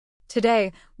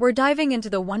Today, we're diving into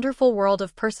the wonderful world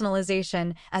of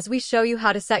personalization as we show you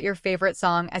how to set your favorite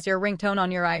song as your ringtone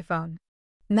on your iPhone.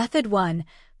 Method 1.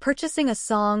 Purchasing a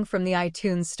song from the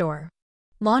iTunes Store.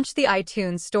 Launch the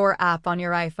iTunes Store app on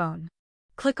your iPhone.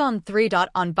 Click on three-dot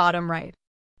on bottom right.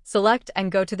 Select and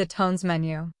go to the Tones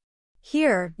menu.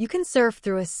 Here, you can surf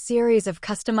through a series of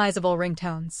customizable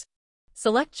ringtones.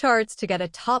 Select Charts to get a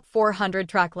top 400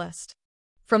 track list.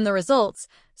 From the results,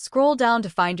 scroll down to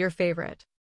find your favorite.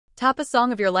 Tap a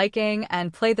song of your liking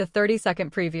and play the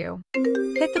 30-second preview.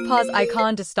 Hit the pause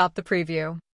icon to stop the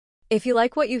preview. If you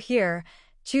like what you hear,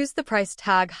 choose the price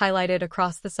tag highlighted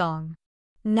across the song.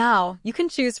 Now, you can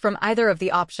choose from either of the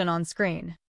options on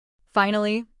screen.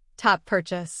 Finally, tap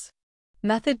Purchase.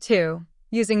 Method 2.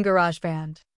 Using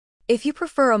GarageBand. If you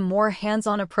prefer a more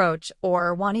hands-on approach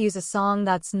or want to use a song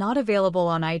that's not available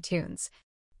on iTunes,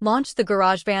 launch the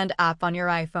GarageBand app on your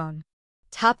iPhone.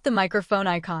 Tap the microphone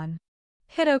icon.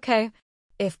 Hit OK.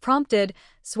 If prompted,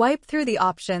 swipe through the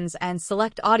options and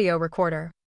select Audio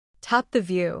Recorder. Tap the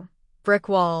View, Brick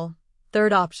Wall,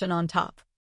 third option on top.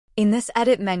 In this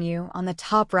edit menu on the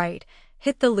top right,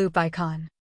 hit the loop icon.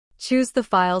 Choose the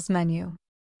Files menu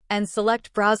and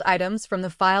select Browse Items from the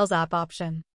Files app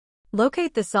option.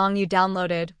 Locate the song you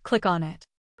downloaded, click on it.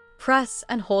 Press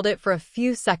and hold it for a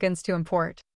few seconds to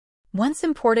import. Once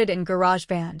imported in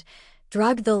GarageBand,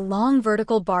 drag the long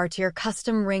vertical bar to your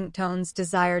custom ringtone's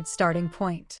desired starting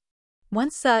point.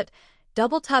 Once set,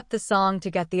 double-tap the song to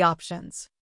get the options.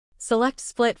 Select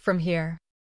Split from here.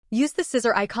 Use the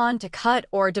scissor icon to cut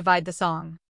or divide the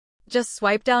song. Just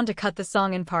swipe down to cut the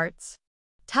song in parts.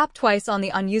 Tap twice on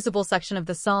the unusable section of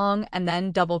the song and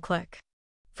then double-click.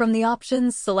 From the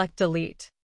options, select Delete.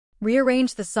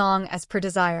 Rearrange the song as per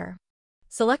desire.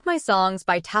 Select My Songs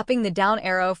by tapping the down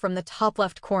arrow from the top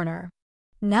left corner.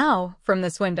 Now, from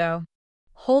this window,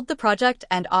 hold the project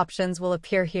and options will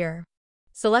appear here.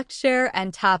 Select Share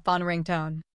and tap on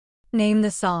Ringtone. Name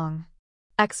the song.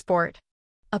 Export.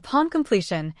 Upon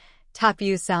completion, tap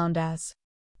Use Sound As.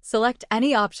 Select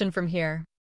any option from here.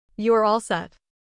 You are all set.